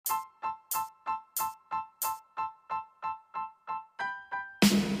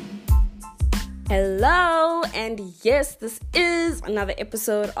Hello, and yes, this is another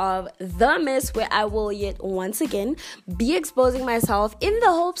episode of The Mess where I will yet once again be exposing myself in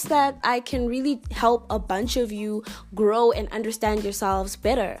the hopes that I can really help a bunch of you grow and understand yourselves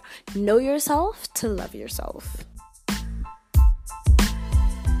better. Know yourself to love yourself.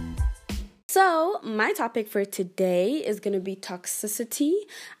 So, my topic for today is going to be toxicity.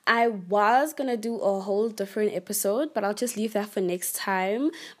 I was going to do a whole different episode, but I'll just leave that for next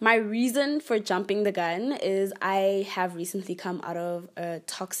time. My reason for jumping the gun is I have recently come out of a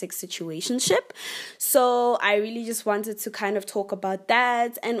toxic situationship. So, I really just wanted to kind of talk about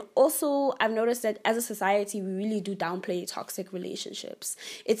that. And also, I've noticed that as a society, we really do downplay toxic relationships.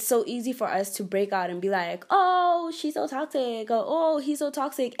 It's so easy for us to break out and be like, oh, she's so toxic, or oh, he's so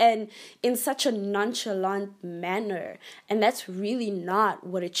toxic. And in such a nonchalant manner, and that's really not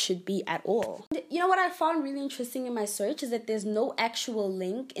what it should be at all. You know what I found really interesting in my search is that there's no actual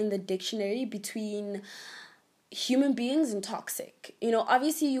link in the dictionary between human beings and toxic. You know,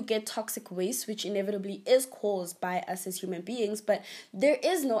 obviously you get toxic waste, which inevitably is caused by us as human beings, but there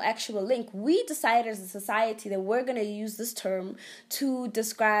is no actual link. We decided as a society that we're going to use this term to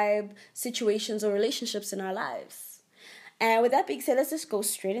describe situations or relationships in our lives. And with that being said, let's just go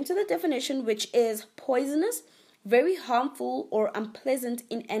straight into the definition, which is poisonous, very harmful, or unpleasant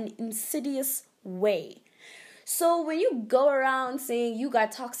in an insidious way. So when you go around saying you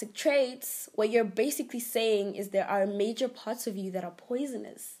got toxic traits, what you're basically saying is there are major parts of you that are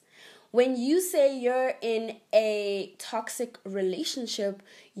poisonous. When you say you're in a toxic relationship,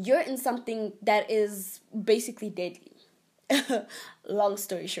 you're in something that is basically deadly. Long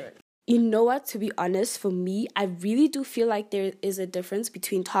story short. You know what, to be honest, for me, I really do feel like there is a difference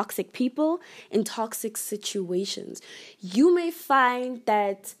between toxic people and toxic situations. You may find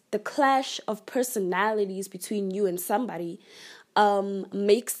that the clash of personalities between you and somebody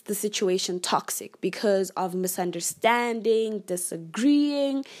makes the situation toxic because of misunderstanding,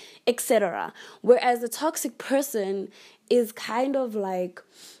 disagreeing, etc. Whereas the toxic person is kind of like,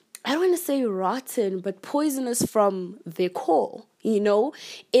 I don't want to say rotten, but poisonous from their core. You know,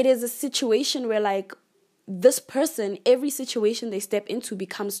 it is a situation where like this person, every situation they step into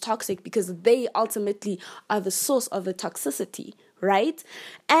becomes toxic because they ultimately are the source of the toxicity, right?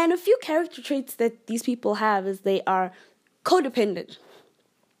 And a few character traits that these people have is they are codependent.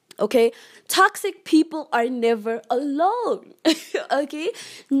 Okay, toxic people are never alone. Okay,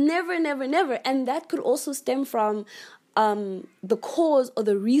 never. And that could also stem from the cause or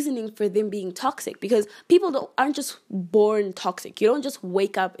the reasoning for them being toxic, because people aren't just born toxic. You don't just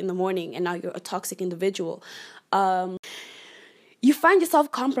wake up in the morning and now you're a toxic individual. You find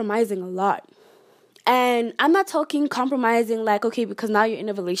yourself compromising a lot. And I'm not talking compromising like, okay, because now you're in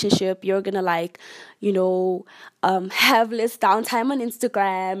a relationship, you're gonna like, you know, have less downtime on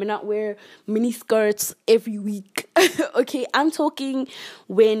Instagram and not wear mini skirts every week. Okay, I'm talking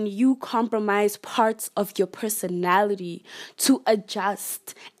when you compromise parts of your personality to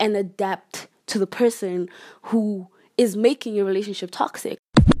adjust and adapt to the person who is making your relationship toxic.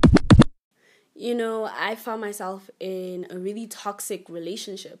 You know, I found myself in a really toxic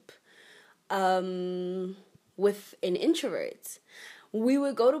relationship with an introvert. We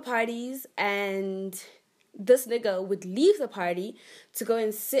would go to parties and this nigga would leave the party to go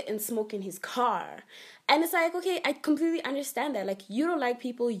and sit and smoke in his car. And it's like, okay, I completely understand that. Like, you don't like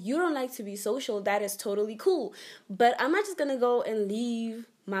people, you don't like to be social, that is totally cool. But I'm not just gonna go and leave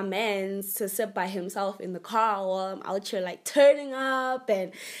my mans to sit by himself in the car while I'm out here like turning up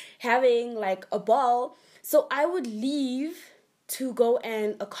and having like a ball. So I would leave to go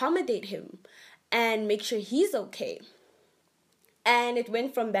and accommodate him and make sure he's okay. And it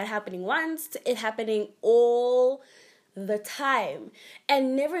went from that happening once to it happening all the time.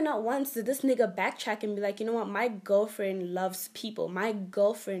 And never not once did this nigga backtrack and be like, you know what, my girlfriend loves people. My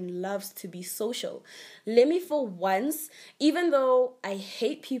girlfriend loves to be social. Let me for once, even though I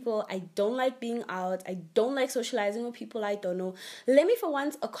hate people, I don't like being out, I don't like socializing with people I don't know, let me for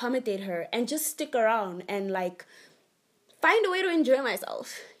once accommodate her and just stick around and like find a way to enjoy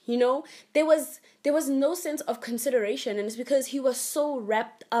myself. You know, there was no sense of consideration, and it's because he was so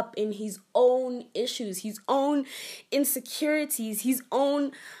wrapped up in his own issues, his own insecurities, his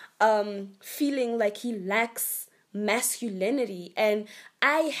own feeling like he lacks masculinity, and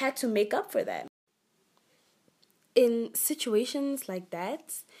I had to make up for that. In situations like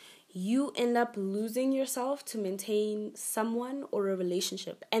that, you end up losing yourself to maintain someone or a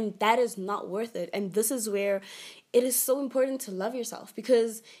relationship. And that is not worth it. And this is where it is so important to love yourself.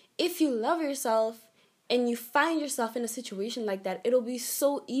 Because if you love yourself and you find yourself in a situation like that, it'll be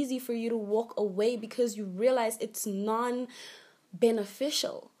so easy for you to walk away because you realize it's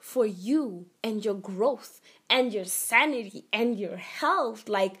beneficial for you and your growth and your sanity and your health.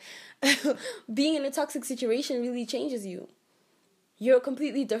 Like, being in a toxic situation really changes you. You're a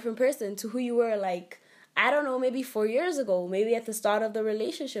completely different person to who you were, like, I don't know, maybe 4 years ago, maybe at the start of the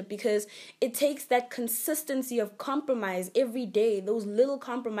relationship, because it takes that consistency of compromise every day, those little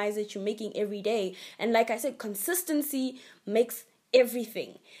compromises that you're making every day. And like I said, consistency makes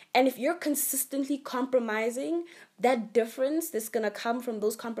everything. And if you're consistently compromising, that difference that's going to come from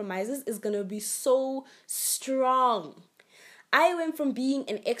those compromises is going to be so strong. I went from being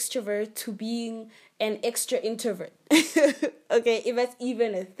an extrovert to being an extra introvert. Okay, if that's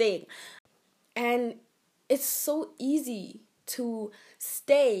even a thing. And it's so easy to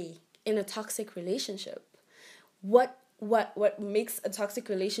stay in a toxic relationship. What makes a toxic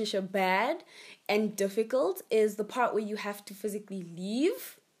relationship bad and difficult is the part where you have to physically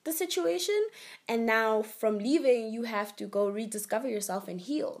leave the situation, and now from leaving you have to go rediscover yourself and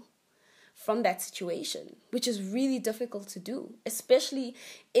heal from that situation, which is really difficult to do, especially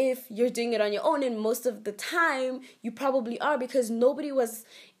if you're doing it on your own. And most of the time you probably are, because nobody was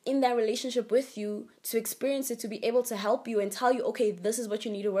in that relationship with you to experience it, to be able to help you and tell you, okay, this is what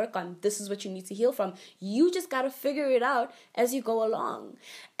you need to work on, this is what you need to heal from. You just got to figure it out as you go along.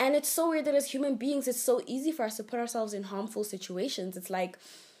 And it's so weird that as human beings, it's so easy for us to put ourselves in harmful situations. It's like,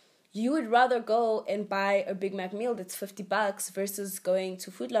 you would rather go and buy a Big Mac meal that's $50 versus going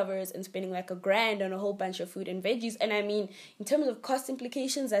to Food Lovers and spending like $1,000 on a whole bunch of food and veggies. And I mean, in terms of cost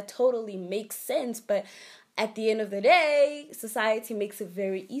implications, that totally makes sense. But at the end of the day, society makes it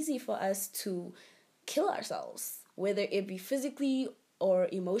very easy for us to kill ourselves, whether it be physically or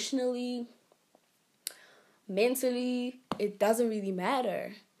emotionally, mentally. It doesn't really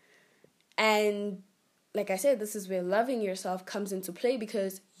matter. And like I said, this is where loving yourself comes into play,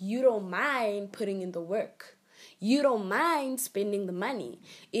 because you don't mind putting in the work. You don't mind spending the money.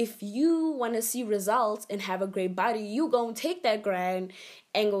 If you want to see results and have a great body, you gonna take that $1,000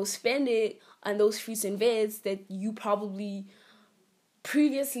 and go spend it on those fruits and veggies that you probably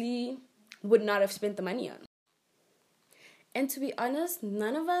previously would not have spent the money on. And to be honest,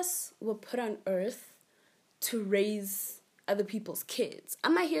 none of us were put on earth to raise other people's kids.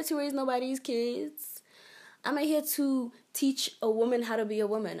 I'm not here to raise nobody's kids. I'm not here to teach a woman how to be a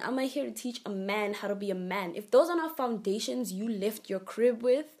woman. I'm not here to teach a man how to be a man. If those are not foundations you left your crib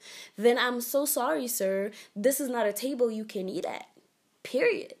with, then I'm so sorry, sir. This is not a table you can eat at.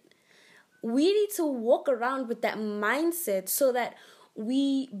 Period. We need to walk around with that mindset so that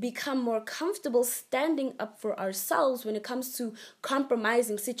we become more comfortable standing up for ourselves when it comes to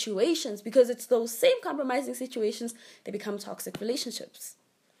compromising situations, because it's those same compromising situations that become toxic relationships.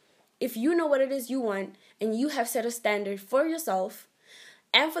 If you know what it is you want and you have set a standard for yourself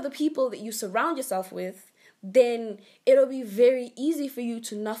and for the people that you surround yourself with, then it'll be very easy for you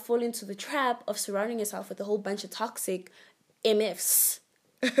to not fall into the trap of surrounding yourself with a whole bunch of toxic MFs.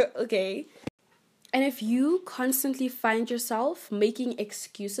 Okay? And if you constantly find yourself making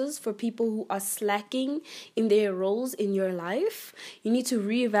excuses for people who are slacking in their roles in your life, you need to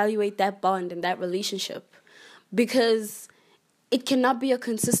reevaluate that bond and that relationship, because it cannot be a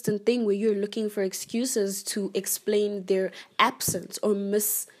consistent thing where you're looking for excuses to explain their absence or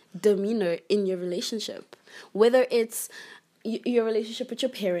misdemeanor in your relationship. Whether it's your relationship with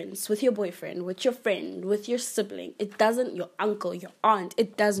your parents, with your boyfriend, with your friend, with your sibling, your uncle, your aunt,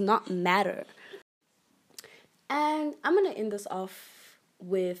 it does not matter. And I'm going to end this off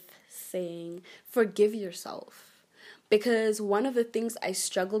with saying, forgive yourself. Because one of the things I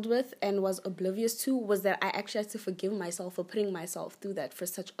struggled with and was oblivious to was that I actually had to forgive myself for putting myself through that for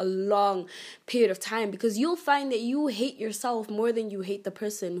such a long period of time. Because you'll find that you hate yourself more than you hate the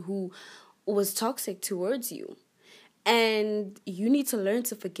person who was toxic towards you. And you need to learn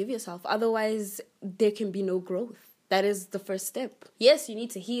to forgive yourself. Otherwise, there can be no growth. That is the first step. Yes, you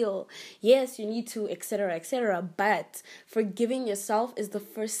need to heal. Yes, you need to, etc., etc. But forgiving yourself is the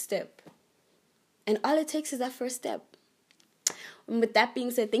first step. And all it takes is that first step. And with that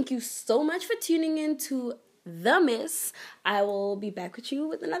being said, thank you so much for tuning in to The Miss. I will be back with you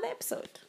with another episode.